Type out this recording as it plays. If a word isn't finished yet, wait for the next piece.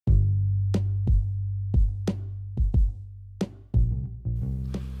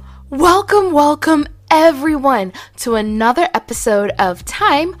Welcome everyone to another episode of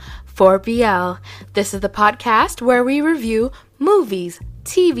Time for BL. This is the podcast where we review movies,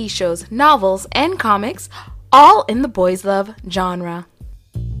 TV shows, novels, and comics, all in the boys love genre.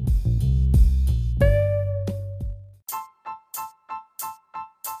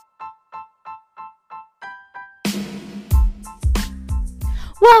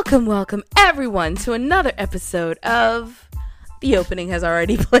 Welcome everyone to another episode of The Opening Has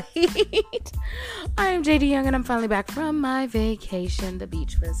Already Played. I am JD Young and I'm finally back from my vacation. The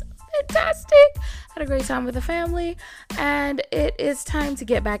beach was fantastic. Had a great time with the family and it is time to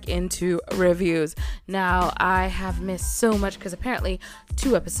get back into reviews. Now, I have missed so much because apparently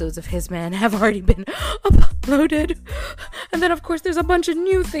 2 episodes of His Man have already been uploaded. And then of course there's a bunch of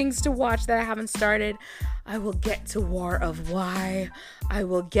new things to watch that I haven't started. I will get to War of Why. I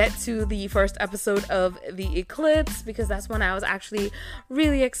will get to the first episode of The Eclipse because that's one I was actually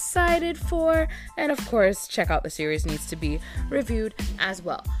really excited for. And of course, check out the series needs to be reviewed as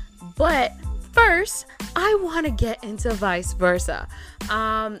well. But first, I want to get into Vice Versa.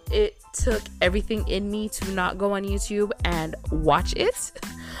 It took everything in me to not go on YouTube and watch it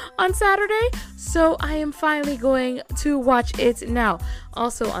on Saturday, so I am finally going to watch it now.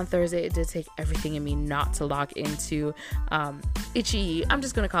 Also on Thursday, it did take everything in me not to log into Ichi. I'm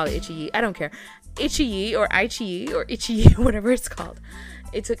just gonna call it Ichi. I don't care. Ichi or Ichi or Ichi, whatever it's called.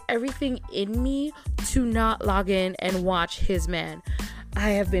 It took everything in me to not log in and watch His Man.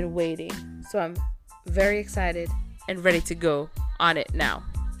 I have been waiting, so I'm very excited and ready to go on it now.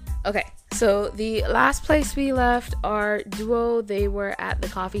 Okay, so the last place we left our duo, they were at the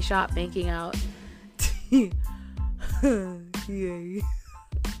coffee shop making out. Yay.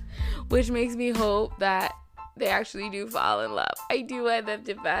 Which makes me hope that they actually do fall in love. I do want them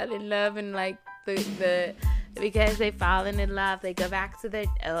to fall in love and like the because they've fallen in love, they go back to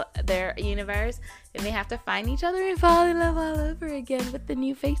their universe and they have to find each other and fall in love all over again with the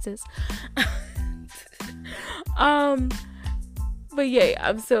new faces. But yay,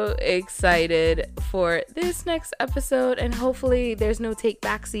 I'm so excited for this next episode and hopefully there's no take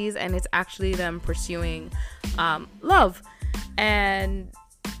backsies and it's actually them pursuing love. And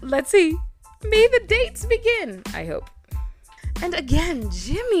let's see, may the dates begin, I hope. And again,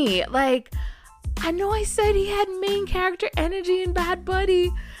 Jimmy, like, I know I said he had main character energy in Bad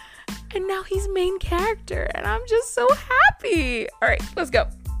Buddy, and now he's main character, and I'm just so happy. All right, let's go.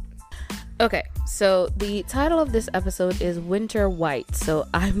 Okay, so the title of this episode is Winter White, so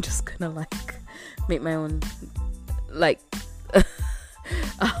I'm just gonna like make my own like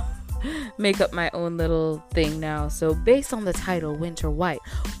make up my own little thing now. So based on the title Winter White,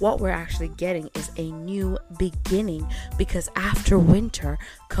 what we're actually getting is a new beginning because after winter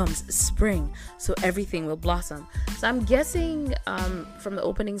comes spring, so everything will blossom. So I'm guessing from the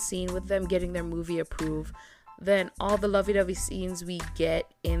opening scene with them getting their movie approved, then all the lovey-dovey scenes we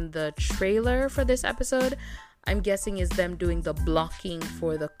get in the trailer for this episode, I'm guessing is them doing the blocking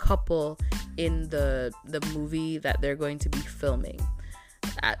for the couple in the movie that they're going to be filming.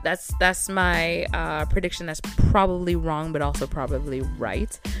 That's my prediction. That's probably wrong, but also probably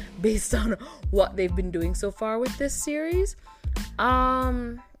right based on what they've been doing so far with this series.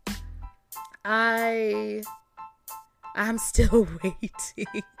 I'm still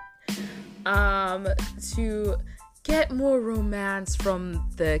waiting to get more romance from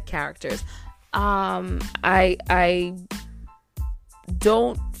the characters. I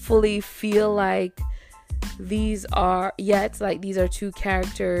don't fully feel like these are 2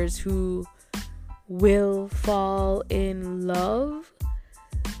 characters who will fall in love.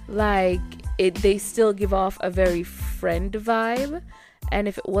 Like they still give off a very friend vibe, and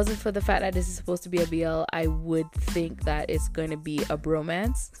if it wasn't for the fact that this is supposed to be a BL, I would think that it's going to be a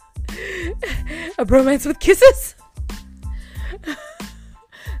bromance. A bromance with kisses.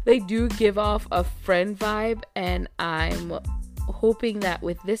 They do give off a friend vibe, and I'm hoping that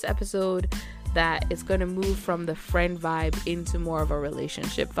with this episode that it's going to move from the friend vibe into more of a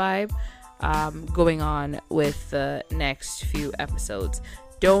relationship vibe going on with the next few episodes.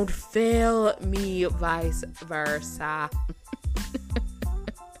 Don't fail me, Vice Versa.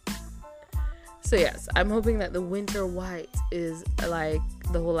 So yes, I'm hoping that the Winter White is like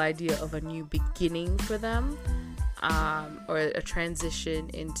the whole idea of a new beginning for them, or a transition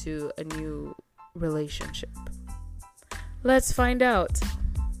into a new relationship. Let's find out.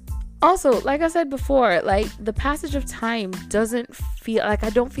 Also, like I said before, like the passage of time doesn't feel like,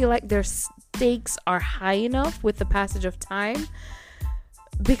 I don't feel like their stakes are high enough with the passage of time,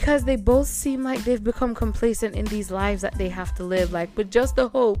 because they both seem like they've become complacent in these lives that they have to live, like with just the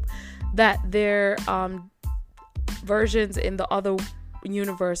hope that their versions in the other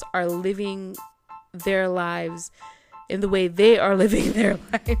universe are living their lives in the way they are living their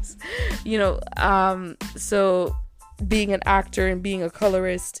lives. So being an actor and being a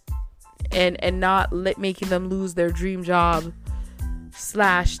colorist and not making them lose their dream job /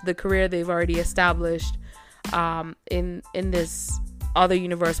 the career they've already established in this other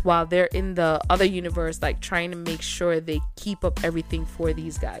universe, while they're in the other universe, like trying to make sure they keep up everything for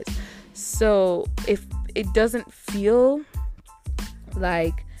these guys. So if it doesn't feel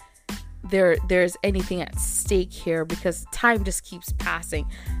like there's anything at stake here, because time just keeps passing,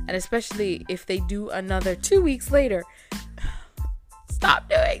 and especially if they do another 2 weeks later, stop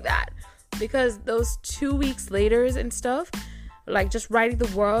doing that, because those 2 weeks laters and stuff, like just writing the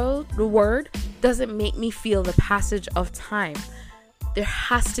word doesn't make me feel the passage of time. There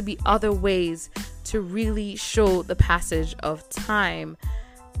has to be other ways to really show the passage of time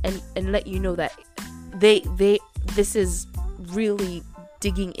and let you know that this is really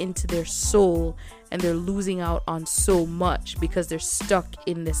digging into their soul, and they're losing out on so much because they're stuck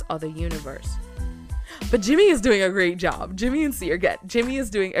in this other universe. But Jimmy is doing a great job. Jimmy and Seerget. Jimmy is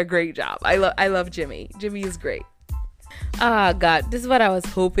doing a great job. I love Jimmy. Jimmy is great. God, this is what I was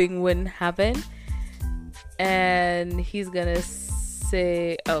hoping wouldn't happen. And he's gonna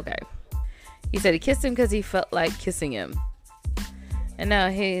say, okay. He said he kissed him because he felt like kissing him. And now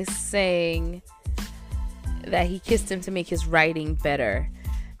he's saying that he kissed him to make his writing better.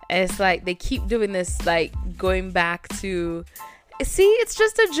 And it's like they keep doing this, like going back to, see, it's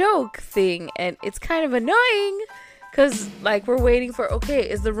just a joke thing, and it's kind of annoying because like we're waiting for, okay,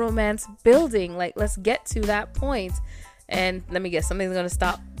 is the romance building? Like, let's get to that point. And let me guess, something's gonna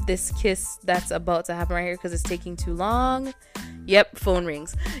stop this kiss that's about to happen right here because it's taking too long. Yep, phone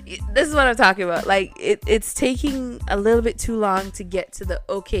rings. This is what I'm talking about. Like it's taking a little bit too long to get to the,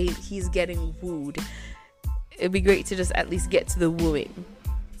 okay, he's getting wooed. It'd be great to just at least get to the wooing.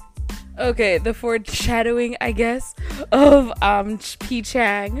 Okay, the foreshadowing, I guess, of P.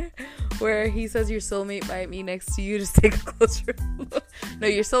 Chang, where he says your soulmate might be next to you. Just take a closer look. No,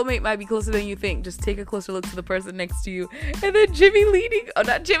 your soulmate might be closer than you think. Just take a closer look to the person next to you. And then Jimmy leaning,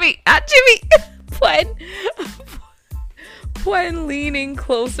 not Jimmy, Puen leaning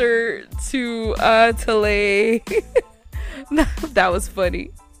closer to Talay. That was funny.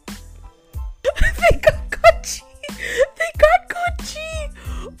 They got Gucci.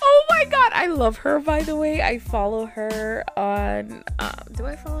 Oh my god, I love her, by the way. I follow her on do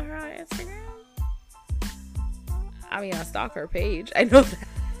I follow her on Instagram? I mean, I stalk her page. I know that.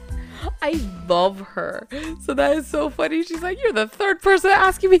 I love her. So that is so funny. She's like, you're the third person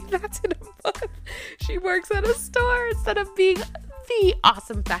asking me that in a month. She works at a store instead of being the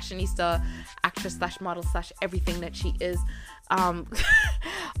awesome fashionista, actress / model / everything that she is.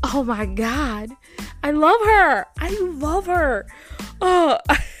 Oh my god, I love her. Oh,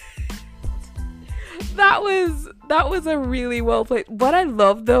 that was a really well played. What I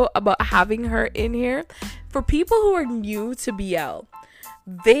love though about having her in here, for people who are new to BL,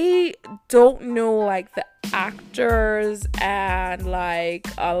 they don't know like the actors and like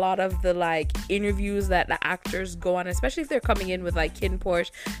a lot of the like interviews that the actors go on, especially if they're coming in with like Kin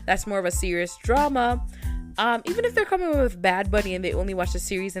Porsche, that's more of a serious drama. Even if they're coming with Bad Bunny and they only watch the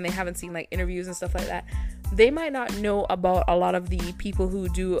series and they haven't seen like interviews and stuff like that, they might not know about a lot of the people who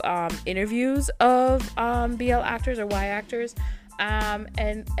do interviews of BL actors or Y actors,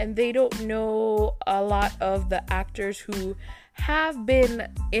 and they don't know a lot of the actors who have been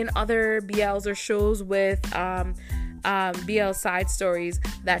in other BLs or shows with BL side stories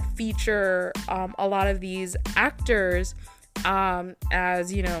that feature a lot of these actors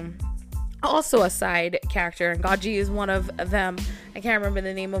as, you know, also a side character, and Gaji is one of them. I can't remember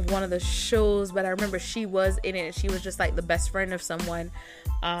the name of one of the shows, but I remember she was in it, and she was just like the best friend of someone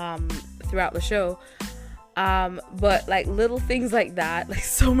throughout the show. But like little things like that, like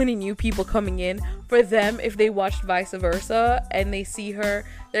so many new people coming in, for them, if they watched Vice Versa and they see her,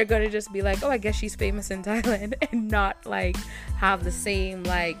 they're gonna just be like, oh, I guess she's famous in Thailand, and not like have the same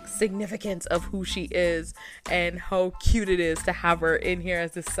like significance of who she is and how cute it is to have her in here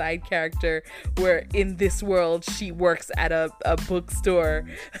as a side character, where in this world she works at a bookstore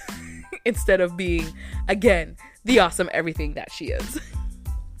instead of being, again, the awesome everything that she is.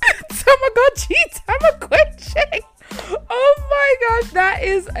 Tamagotchi Tamagotchi. Oh my gosh, that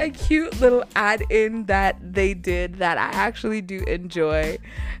is a cute little add-in that they did that I actually do enjoy,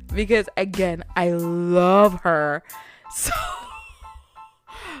 because again, I love her. So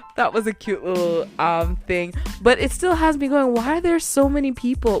that was a cute little thing, but it still has me going, why are there so many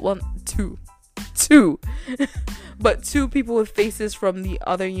people? Well, two but two people with faces from the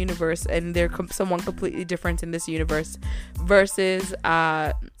other universe, and they're someone completely different in this universe, versus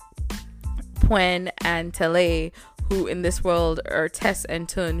Pwen and Tele, who in this world are Tess and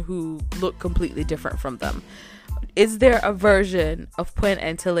Tun, who look completely different from them. Is there a version of Pwen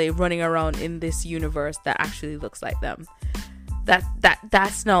and Tele running around in this universe that actually looks like them?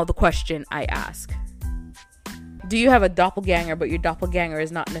 That's now the question I ask. Do you have a doppelganger, but your doppelganger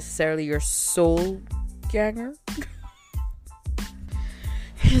is not necessarily your soul ganger?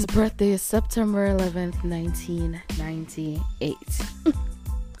 His birthday is September 11th, 1998.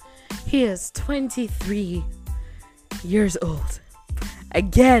 He is 23 years old.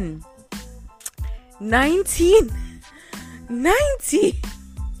 Again,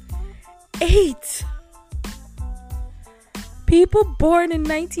 1998. People born in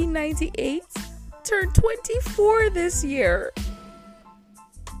 1998 turned 24 this year.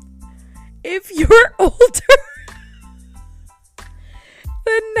 If you're older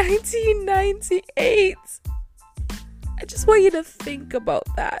than 1998, I just want you to think about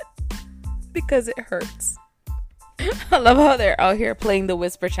that, because it hurts. I love how they're out here playing the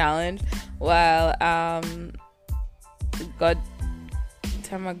whisper challenge while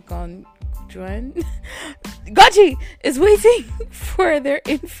Gachi is waiting for their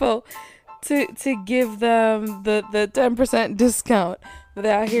info to give them the 10% discount. But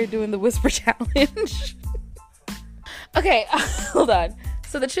they're out here doing the whisper challenge. Okay, hold on.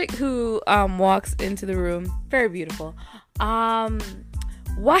 So the chick who walks into the room, very beautiful. Why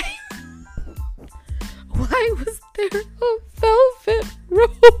was there a velvet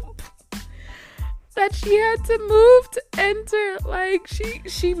rope that she had to move to enter? Like,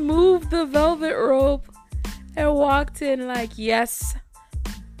 she moved the velvet rope and walked in like, yes,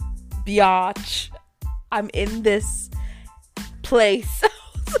 biatch, I'm in this place.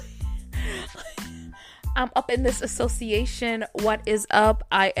 I'm up in this association. What is up?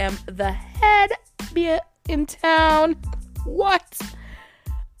 I am the head in town. What?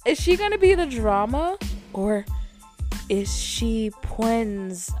 Is she gonna be the drama? Or is she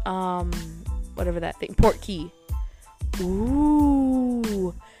Pwen's, whatever that thing, Portkey?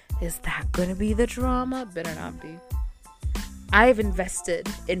 Ooh, is that gonna be the drama? Better not be. I've invested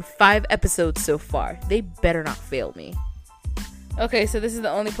in 5 episodes so far. They better not fail me. Okay, so this is the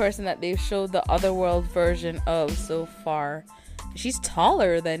only person that they've showed the Otherworld version of so far. She's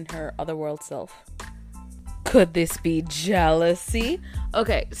taller than her Otherworld self. Could this be jealousy?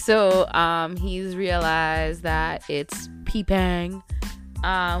 Okay, so he's realized that it's Peepang,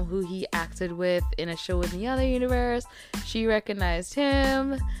 who he acted with in a show in the other universe. She recognized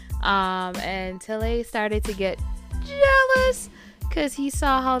him, and Tele started to get jealous because he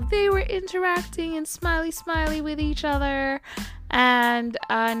saw how they were interacting and smiley with each other. And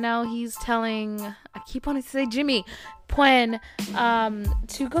now he's telling, I keep wanting to say Jimmy, Pwen,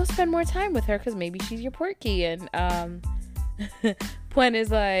 to go spend more time with her because maybe she's your Portkey. And Pwen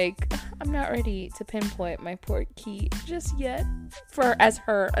is like, I'm not ready to pinpoint my Portkey just yet, as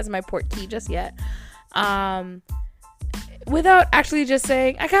my Portkey just yet. Without actually just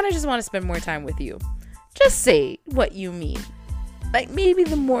saying, I kind of just want to spend more time with you. Just say what you mean. Like, maybe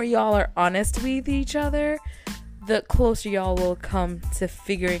the more y'all are honest with each other, the closer y'all will come to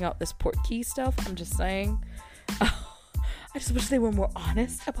figuring out this Portkey stuff. I'm just saying. I just wish they were more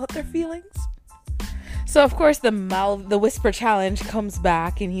honest about their feelings. So, of course, the whisper challenge comes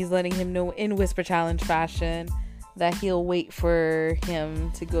back, and he's letting him know in whisper challenge fashion that he'll wait for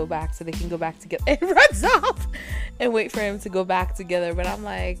him to go back so they can go back together. And runs off and wait for him to go back together. But I'm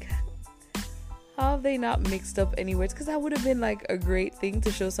like, how have they not mixed up any words? Because that would have been like a great thing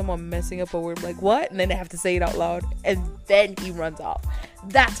to show someone messing up a word, like what? And then they have to say it out loud, and then he runs off.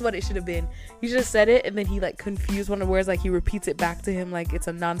 That's what it should have been. He should have said it, and then he like confused one of the words, like he repeats it back to him like it's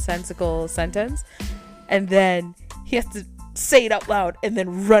a nonsensical sentence, and then he has to say it out loud and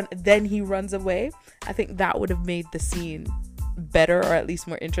then he runs away. I think that would have made the scene better, or at least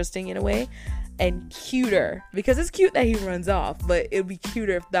more interesting in a way, and cuter, because it's cute that he runs off, but it would be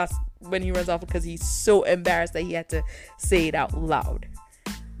cuter if that's when he runs off because he's so embarrassed that he had to say it out loud.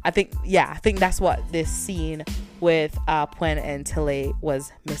 I think that's what this scene with Pwen and Tele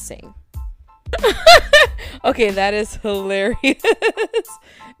was missing. Okay, that is hilarious.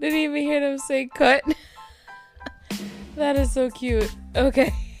 Didn't even hear them say cut. That is so cute.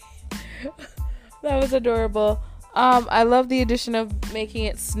 Okay. That was adorable. I love the addition of making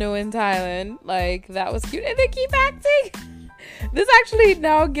it snow in Thailand. Like, that was cute. And they keep acting. This actually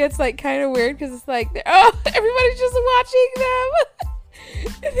now gets like kind of weird because it's like, everybody's just watching them.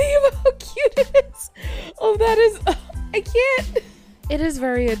 Think about how cute it is. Oh, that is, I can't. It is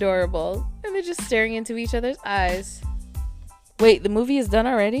very adorable. And they're just staring into each other's eyes. Wait, the movie is done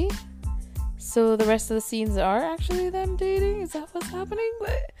already? So the rest of the scenes are actually them dating? Is that what's happening?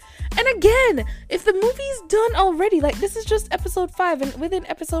 And again, if the movie's done already, like this is just episode 5, and within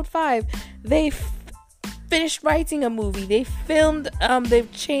episode 5, they finished writing a movie. They filmed,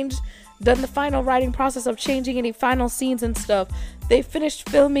 they've done the final writing process of changing any final scenes and stuff. They finished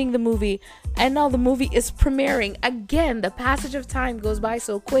filming the movie, and now the movie is premiering. Again, the passage of time goes by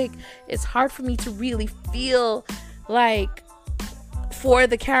so quick. It's hard for me to really feel like for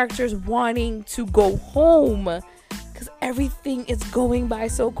the characters wanting to go home, because everything is going by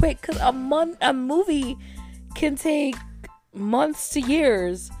so quick. Because a movie can take months to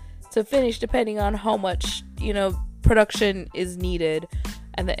years to finish, depending on how much production is needed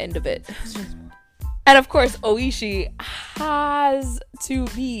at the end of it. And of course, Oishi has to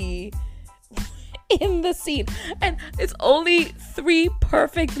be in the scene, and it's only 3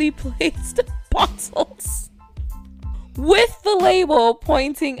 perfectly placed bottles with the label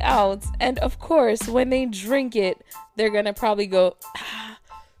pointing out. And of course, when they drink it, they're gonna probably go,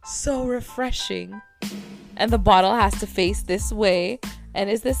 so refreshing. And the bottle has to face this way. And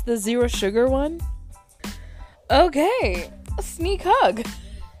is this the 0 sugar one? Okay, a sneak hug.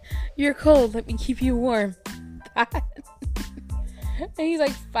 You're cold, let me keep you warm. And he's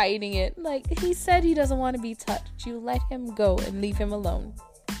like fighting it. Like, he said he doesn't want to be touched. You let him go and leave him alone.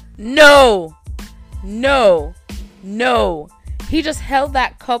 No. He just held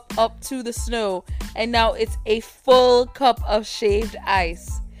that cup up to the snow, and now it's a full cup of shaved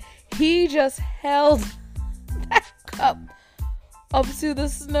ice. He just held that cup up to the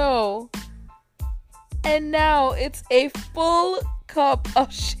snow, and now it's a full cup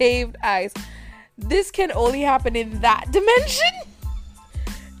of shaved ice. This can only happen in that dimension,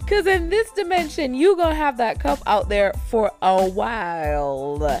 because in this dimension you gonna have that cup out there for a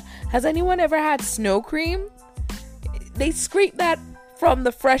while. Has anyone ever had snow cream? They scrape that from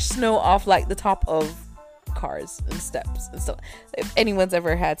the fresh snow off like the top of cars and steps and stuff. If anyone's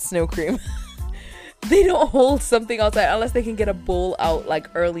ever had snow cream, they don't hold something outside unless they can get a bowl out like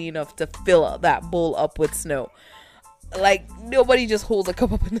early enough to fill that bowl up with snow. Like, nobody just holds a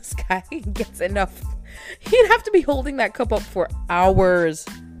cup up in the sky and gets enough. You'd have to be holding that cup up for hours.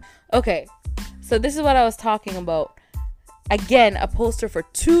 Okay, so this is what I was talking about. Again, a poster for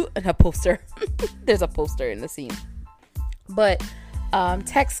there's a poster in the scene. But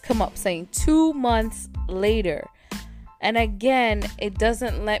texts come up saying 2 months later. And again, it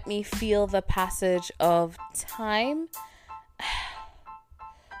doesn't let me feel the passage of time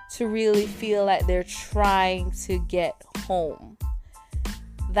to really feel like they're trying to get home.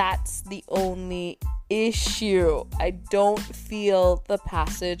 That's the only issue. I don't feel the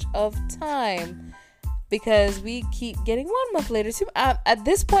passage of time, because we keep getting 1 month later. At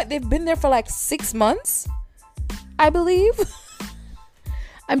this point, they've been there for like 6 months, I believe.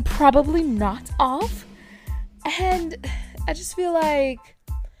 I'm probably not off. And I just feel like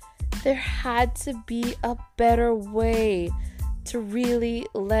there had to be a better way to really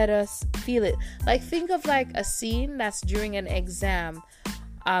let us feel it. Like, think of like a scene that's during an exam.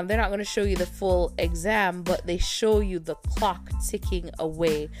 They're not going to show you the full exam, but they show you the clock ticking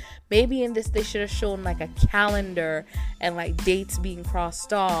away. Maybe in this they should have shown like a calendar and like dates being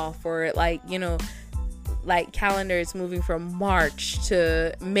crossed off, or like, like calendars moving from March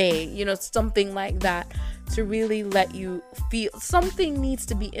to May, something like that, to really let you feel. Something needs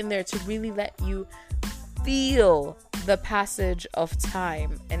to be in there to really let you feel the passage of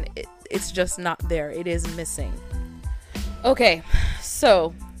time, and it's just not there. It is missing. Okay,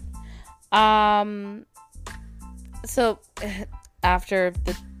 so after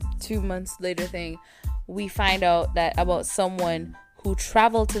the 2 months later thing, we find out that about someone who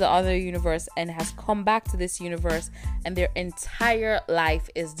traveled to the other universe and has come back to this universe, and their entire life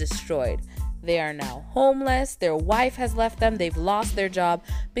is destroyed. They are now homeless. Their wife has left them. They've lost their job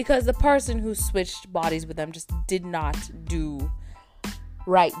because the person who switched bodies with them just did not do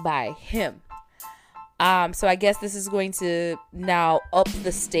right by him. So I guess this is going to now up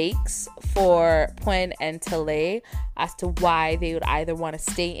the stakes for Pwen and Talay as to why they would either want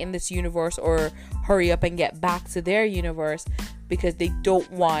to stay in this universe or hurry up and get back to their universe, because they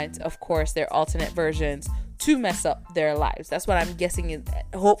don't want, of course, their alternate versions to mess up their lives. That's what I'm guessing.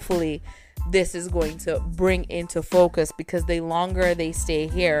 Hopefully this is going to bring into focus, because the longer they stay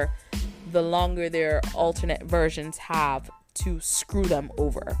here, the longer their alternate versions have to screw them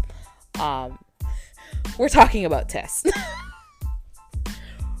over. We're talking about Tess.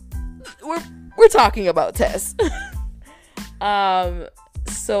 we're talking about Tess.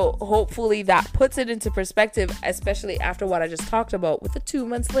 So hopefully that puts it into perspective, especially after what I just talked about with the 2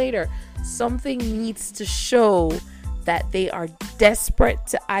 months later. Something needs to show that they are desperate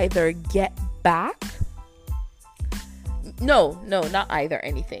to either get back. No, not either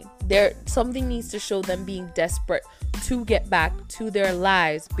anything. Something needs to show them being desperate to get back to their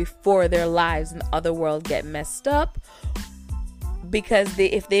lives before their lives in the other world get messed up. Because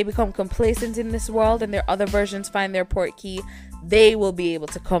if they become complacent in this world and their other versions find their port key, they will be able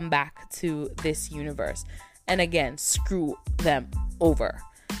to come back to this universe and again screw them over.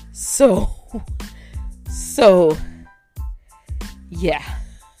 So yeah,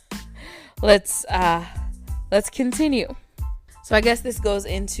 let's continue. So I guess this goes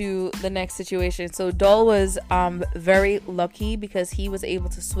into the next situation. So Dol was very lucky because he was able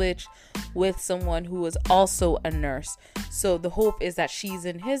to switch with someone who was also a nurse. So the hope is that she's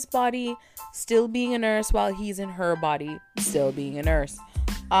in his body, still being a nurse, while he's in her body, still being a nurse.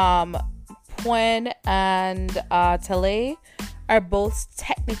 Pwen and Talay are both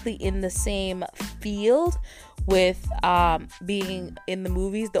technically in the same field with being in the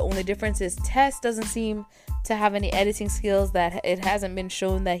movies. The only difference is Tess doesn't seem to have any editing skills, that it hasn't been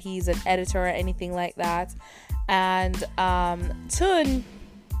shown that he's an editor or anything like that. And Tun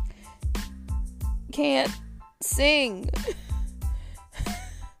can't sing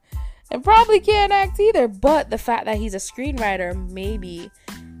and probably can't act either, but the fact that he's a screenwriter, maybe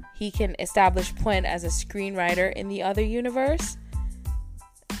he can establish Pwen as a screenwriter in the other universe.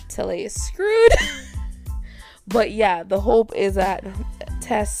 Tilly is screwed. But yeah, the hope is that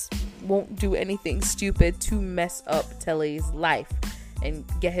Tess won't do anything stupid to mess up Tilly's life and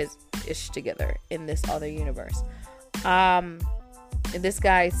get his ish together in this other universe. This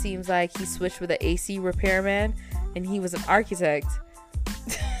guy seems like he switched with an AC repairman and he was an architect.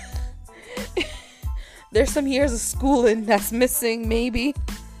 There's some years of schooling that's missing, maybe,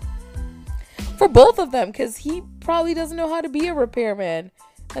 for both of them, because he probably doesn't know how to be a repairman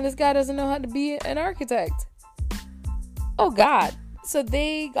and this guy doesn't know how to be an architect. Oh God. So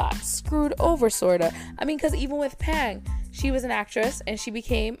they got screwed over, sorta. I mean, because even with Pang, she was an actress and she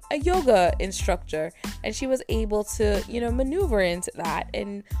became a yoga instructor, and she was able to, maneuver into that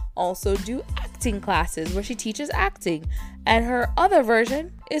and also do acting classes where she teaches acting. And her other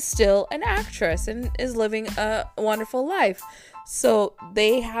version is still an actress and is living a wonderful life. So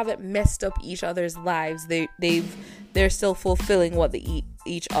they haven't messed up each other's lives. They're still fulfilling what they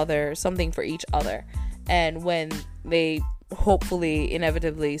each other, something for each other. And when they hopefully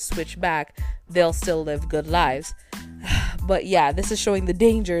inevitably switch back, they'll still live good lives. But yeah, this is showing the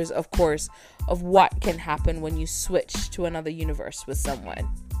dangers, of course, of what can happen when you switch to another universe with someone.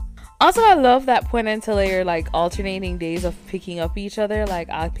 Also, I love that Pwen and Talay are like alternating days of picking up each other. Like,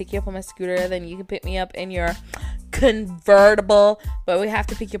 I'll pick you up on my scooter, then you can pick me up in your convertible, but we have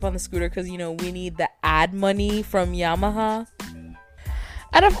to pick you up on the scooter because we need the ad money from Yamaha.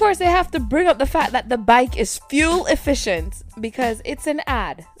 And of course, they have to bring up the fact that the bike is fuel efficient because it's an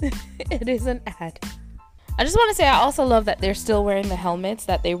ad. It is an ad. I just want to say, I also love that they're still wearing the helmets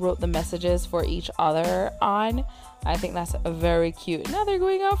that they wrote the messages for each other on. I think that's very cute. Now they're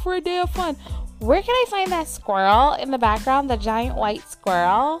going out for a day of fun. Where can I find that squirrel in the background? The giant white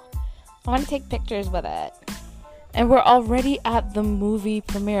squirrel? I want to take pictures with it. And we're already at the movie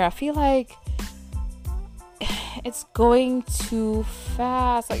premiere. I feel like it's going too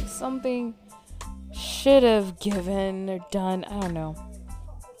fast. Like something should have given or done, I don't know,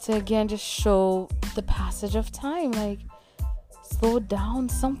 to again just show the passage of time. Like, slow down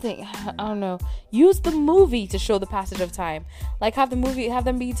something. I don't know. Use the movie to show the passage of time. Like, have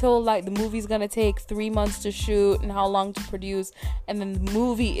them be told like the movie's gonna take 3 months to shoot and how long to produce, and then the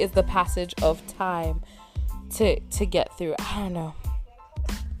movie is the passage of time to get through. I don't know.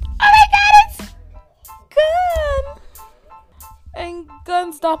 Oh my God, it's Gun! And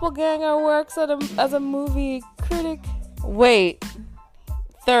Gun's doppelganger works as a movie critic. Wait.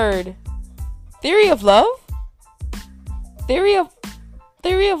 Third. Theory of Love? Theory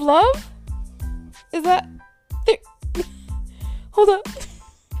of Love? Is that... Hold up.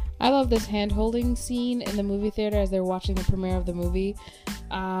 I love this hand-holding scene in the movie theater as they're watching the premiere of the movie.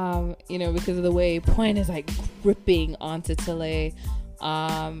 Because of the way Pwen is like gripping onto Talay.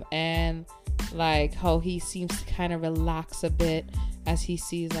 And like how he seems to kind of relax a bit as he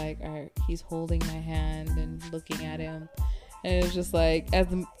sees like, he's holding my hand and looking at him. And it's just like, as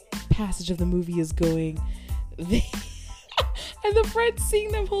the passage of the movie is going, and the friends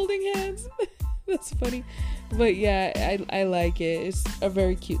seeing them holding hands. That's funny. But yeah, I like it. It's a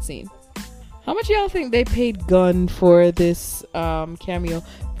very cute scene. How much y'all think they paid Gunn for this cameo?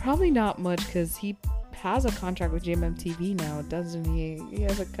 Probably not much, because he has a contract with GMMTV now, doesn't he? He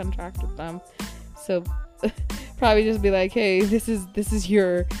has a contract with them. So probably just be like, hey, this is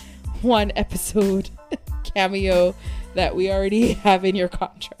your one episode cameo that we already have in your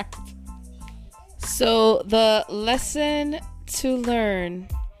contract. So the lesson to learn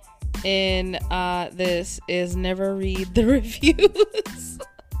in this is never read the reviews.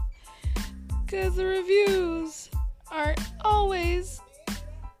 Because the reviews aren't always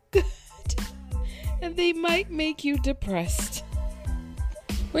good. And they might make you depressed.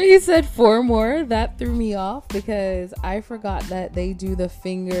 When he said 4 more, that threw me off because I forgot that they do the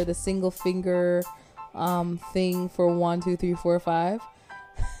single finger thing for 1, 2, 3, 4, 5.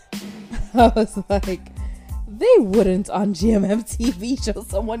 I was like, they wouldn't on GMMTV show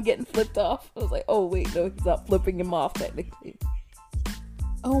someone getting flipped off. I was like, oh wait, no, he's not flipping him off technically.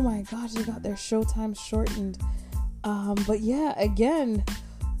 Oh my gosh, they got their showtime shortened. But yeah, again,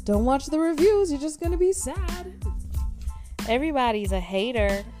 don't watch the reviews. You're just gonna be sad. Everybody's a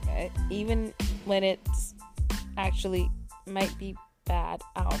hater, even when it's actually might be bad.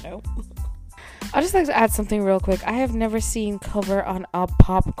 I don't know. I'd just like to add something real quick. I have never seen cover on a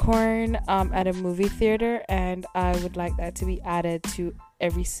popcorn at a movie theater, and I would like that to be added to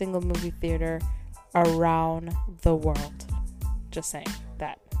every single movie theater around the world. Just saying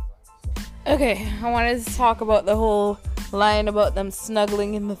that. Okay, I wanted to talk about the whole line about them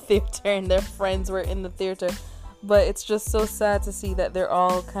snuggling in the theater and their friends were in the theater. But it's just so sad to see that they're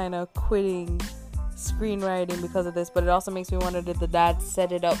all kind of quitting screenwriting because of this. But it also makes me wonder, did the dad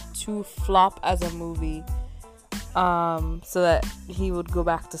set it up to flop as a movie so that he would go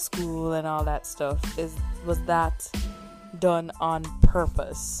back to school and all that stuff? Was that done on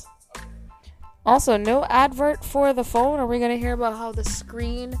purpose? Also, no advert for the phone. Are we going to hear about how the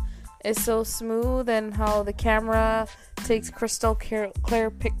screen is so smooth and how the camera takes crystal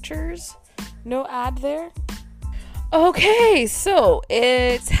clear pictures? No ad there? Okay, so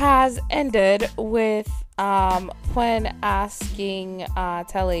it has ended with Pwen asking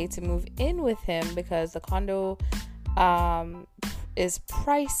Tele to move in with him because the condo is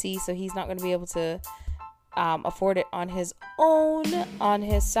pricey, so he's not going to be able to afford it on his own, on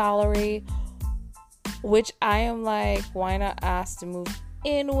his salary, which I am like, why not ask to move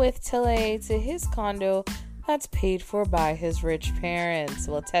in with Tele to his condo that's paid for by his rich parents?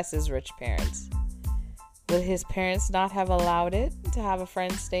 Well, Tessa's rich parents. Would his parents not have allowed it to have a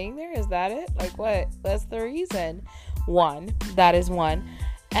friend staying there? Is that it? Like, what? That's the reason. That is one.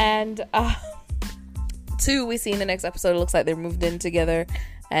 And 2, we see in the next episode, it looks like they're moved in together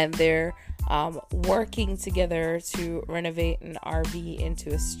and they're working together to renovate an RV into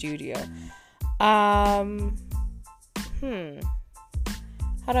a studio. How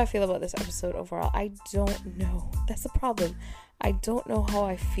do I feel about this episode overall? I don't know. That's the problem. I don't know how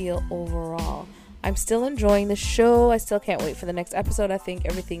I feel overall. I'm still enjoying the show. I still can't wait for the next episode. I think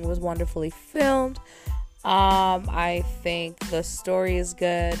everything was wonderfully filmed. I think the story is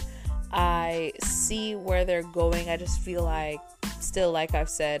good. I see where they're going. I just feel like, still, like I've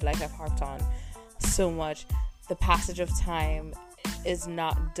said, like I've harped on so much, the passage of time is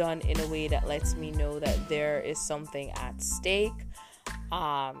not done in a way that lets me know that there is something at stake,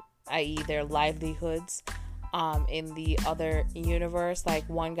 i.e. their livelihoods. In the other universe, like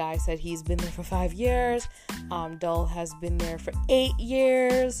one guy said he's been there for 5 years. Dull has been there for 8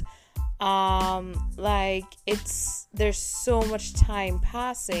 years. There's so much time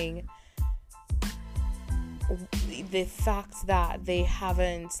passing. The fact that they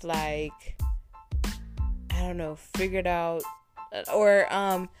haven't figured out, or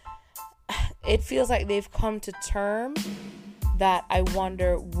it feels like they've come to term. That I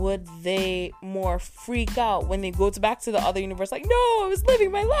wonder, would they more freak out when they go back to the other universe? Like, no, I was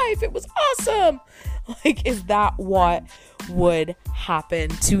living my life. It was awesome. Like, is that what would happen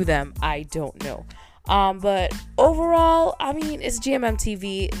to them? I don't know. But overall, I mean, it's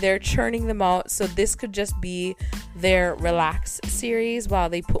GMMTV. They're churning them out. So this could just be their relax series while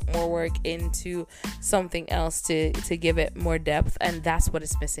they put more work into something else to give it more depth. And that's what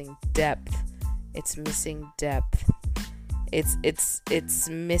it's missing. Depth. It's missing depth. It's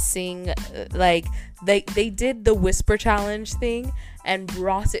missing, like they did the whisper challenge thing and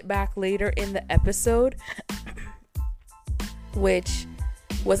brought it back later in the episode, which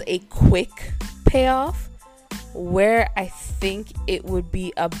was a quick payoff, where I think it would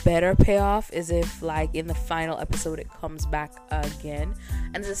be a better payoff is if, like, in the final episode it comes back again.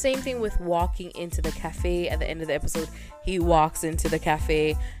 And it's the same thing with walking into the cafe. At the end of the episode, he walks into the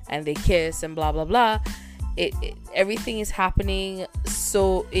cafe and they kiss and blah blah blah. Everything is happening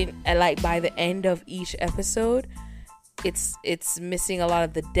so by the end of each episode, it's missing a lot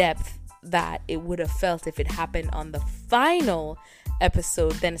of the depth that it would have felt if it happened on the final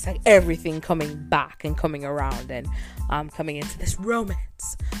episode. Then it's like everything coming back and coming around and coming into this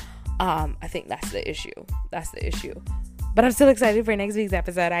romance. I think that's the issue. But I'm still excited for next week's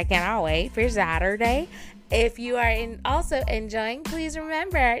episode. I cannot wait for Saturday. If you are also enjoying, please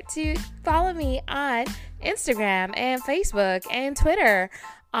remember to follow me on Instagram and Facebook and Twitter.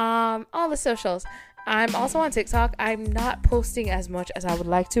 All the socials. I'm also on TikTok. I'm not posting as much as I would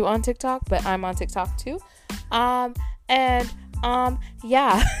like to on TikTok, but I'm on TikTok too. Yeah.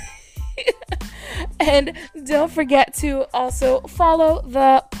 And don't forget to also follow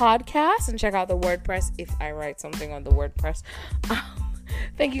the podcast and check out the WordPress if I write something on the WordPress.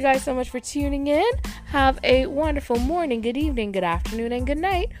 Thank you guys so much for tuning in. Have a wonderful morning, good evening, good afternoon, and good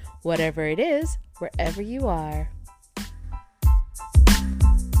night, whatever it is, wherever you are.